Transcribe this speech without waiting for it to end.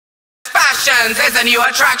actions is a new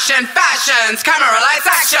attraction. Fashions, camera lights,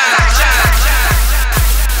 action.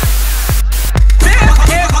 This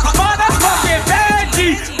is motherfucking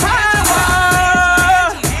Banjee power.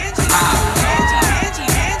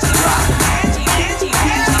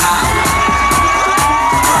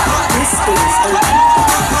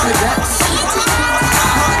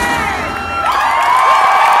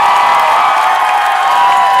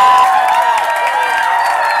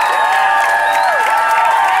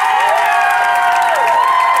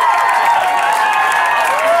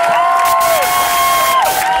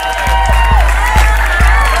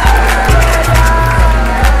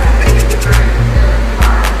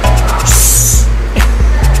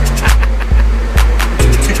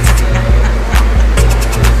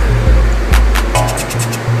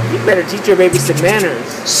 Better teach your baby some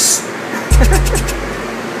manners.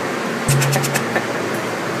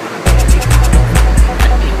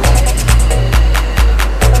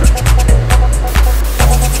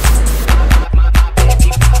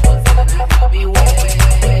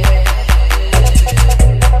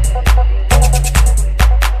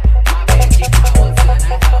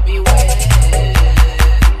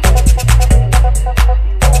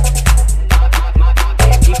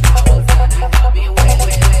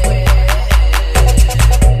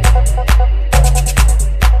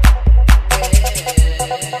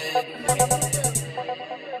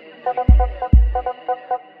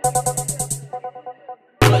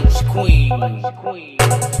 Queen.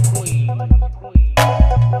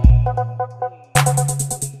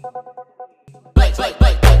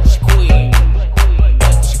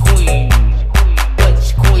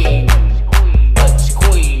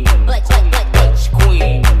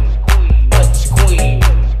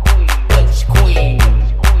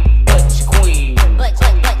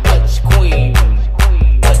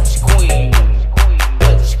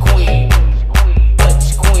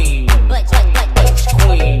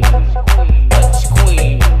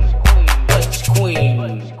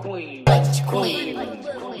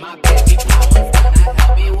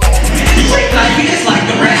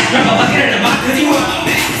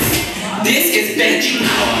 This is Banjee.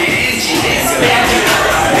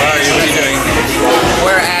 What are you doing?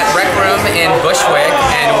 We're at Rec Room in Bushwick,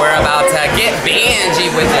 and we're about to get Banjee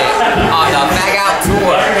with it on the FAGOUT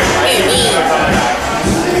tour.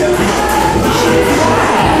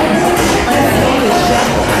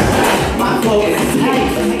 My flow is tight.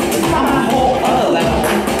 I'm on a whole other level.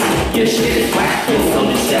 Your shit is whack, you're so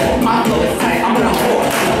disheveled. My flow is tight, I'm on a whole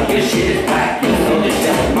other level. Your shit is whack, you're so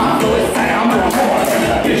disheveled. My flow is tight, I'm on a whole other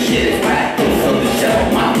level. Your shit is whack, you're so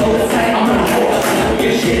disheveled. My flow is tight, I'm on a whole other level.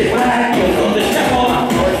 Your shit is whack, you're so disheveled. My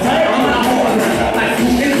flow is tight, I'm on a whole other level. Like who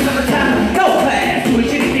in the summertime, no class. Doing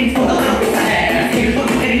shitty things for the little bit of ass. Haters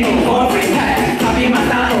looking at anything for a free pass. Copying my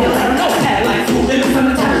style and you'll have no pad. Like who in the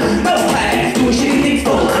summertime, no class. Doing shitty things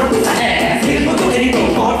for the little bit of ass. Haters looking at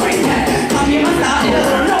anything for a free pass. Copying my style and you'll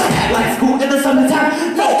have no pad. Like school in the summertime,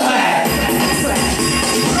 no class.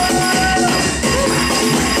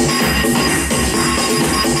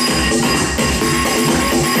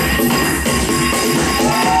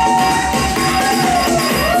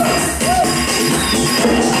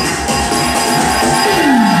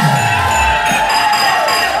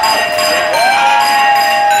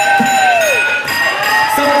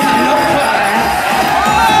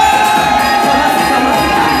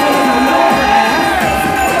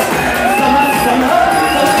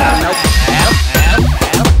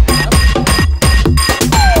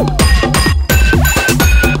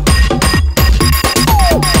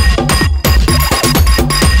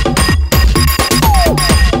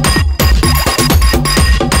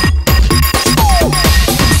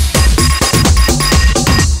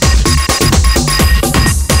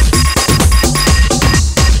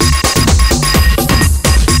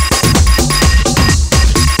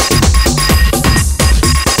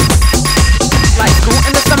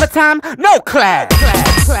 Time, no class.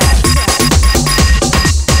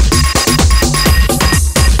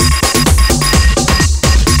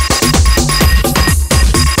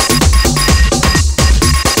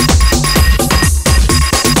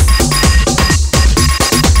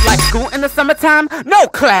 Like school in the summertime, no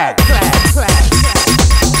class.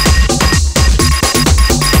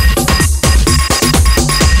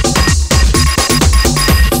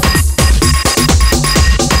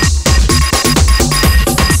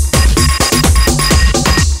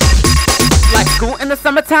 In the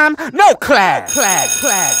summertime, no class.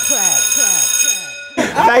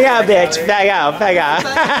 Fag out, bitch. Fag out.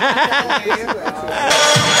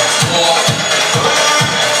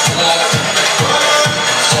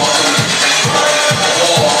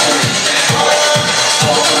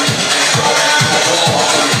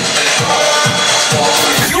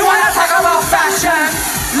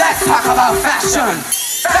 about fashion.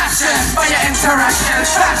 Fashion for your interaction.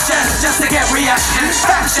 Fashion just to get reaction.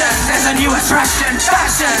 Fashion is a new attraction.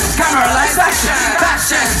 Fashion, camera lights action.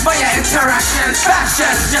 Fashion for your interaction.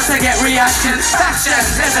 Fashion just to get reaction. Fashion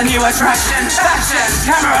is a new attraction. Fashion,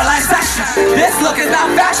 camera lights action. This look is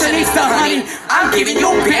not fashionista, honey. I'm giving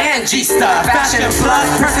you Banjee stuff. Fashion plus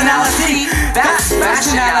personality. That's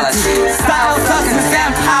fashionality. Style, substance,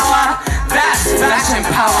 and power. That's fashion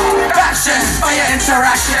power. Fashion for your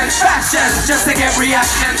interaction. Fashion just to get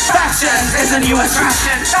reaction. Fashion is a new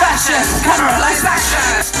attraction. Fashion, camera lights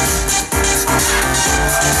action.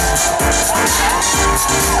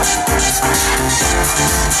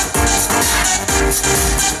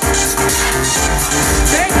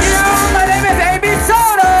 Thank you. My name is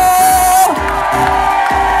SOTO.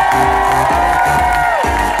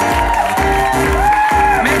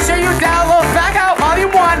 Make sure you download FAGOUT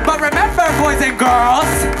Volume 1, but remember, boys and girls,